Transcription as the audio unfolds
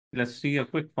Let's see a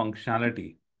quick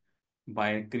functionality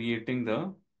by creating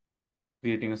a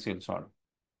sales order.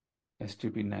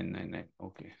 STP 999.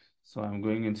 Okay. So I'm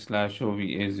going in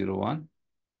 /OVA01,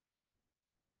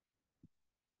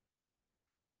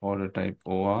 order type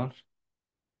OR,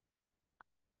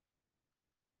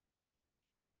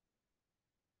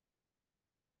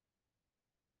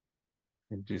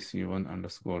 GC1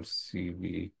 underscore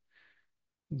CV01.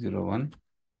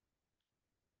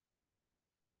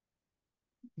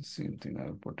 Same thing,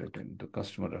 I'll put it in the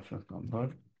customer reference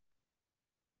number.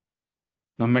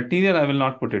 Now, material, I will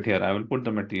not put it here. I will put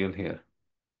the material here.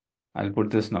 I'll put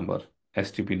this number,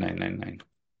 STP 999.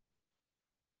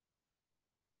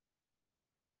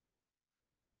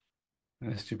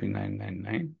 STP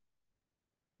 999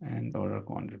 and order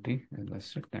quantity is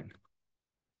less than 10.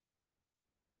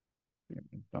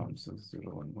 Pounds is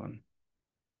 011.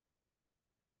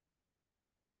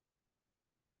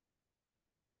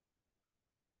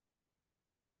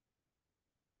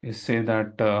 You say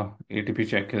that ATP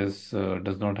check is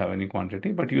does not have any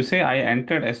quantity, but you say I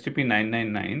entered STP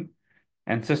 999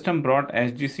 and system brought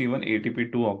SGC1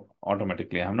 ATP2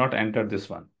 automatically. I have not entered this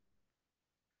one.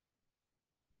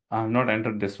 I have not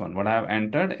entered this one. What I have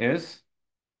entered is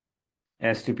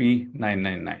STP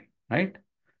 999, right?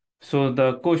 So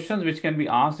the questions which can be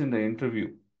asked in the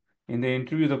interview,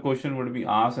 the question would be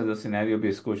asked as a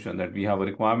scenario-based question that we have a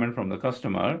requirement from the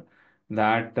customer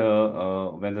that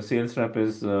when the sales rep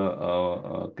is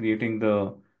creating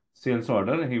the sales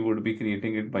order, he would be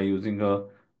creating it by using a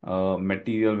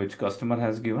material which customer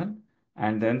has given,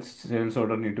 and then sales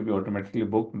order need to be automatically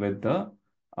booked with the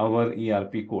our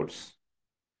ERP codes.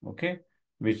 Okay,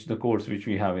 which the codes which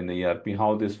we have in the ERP,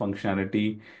 how this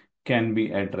functionality can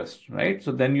be addressed, right?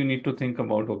 So then you need to think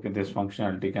about, okay, this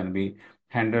functionality can be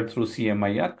handled through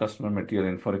CMIR, customer material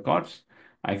info records.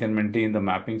 I can maintain the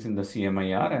mappings in the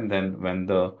CMIR, and then when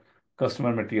the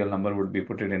customer material number would be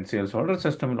put it in sales order,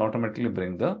 system will automatically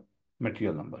bring the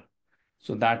material number.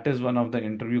 So that is one of the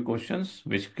interview questions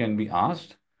which can be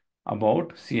asked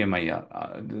about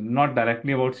CMIR. Not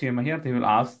directly about CMIR, they will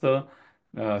ask the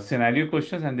scenario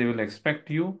questions and they will expect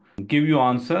you give you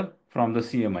answer from the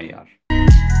CMIR.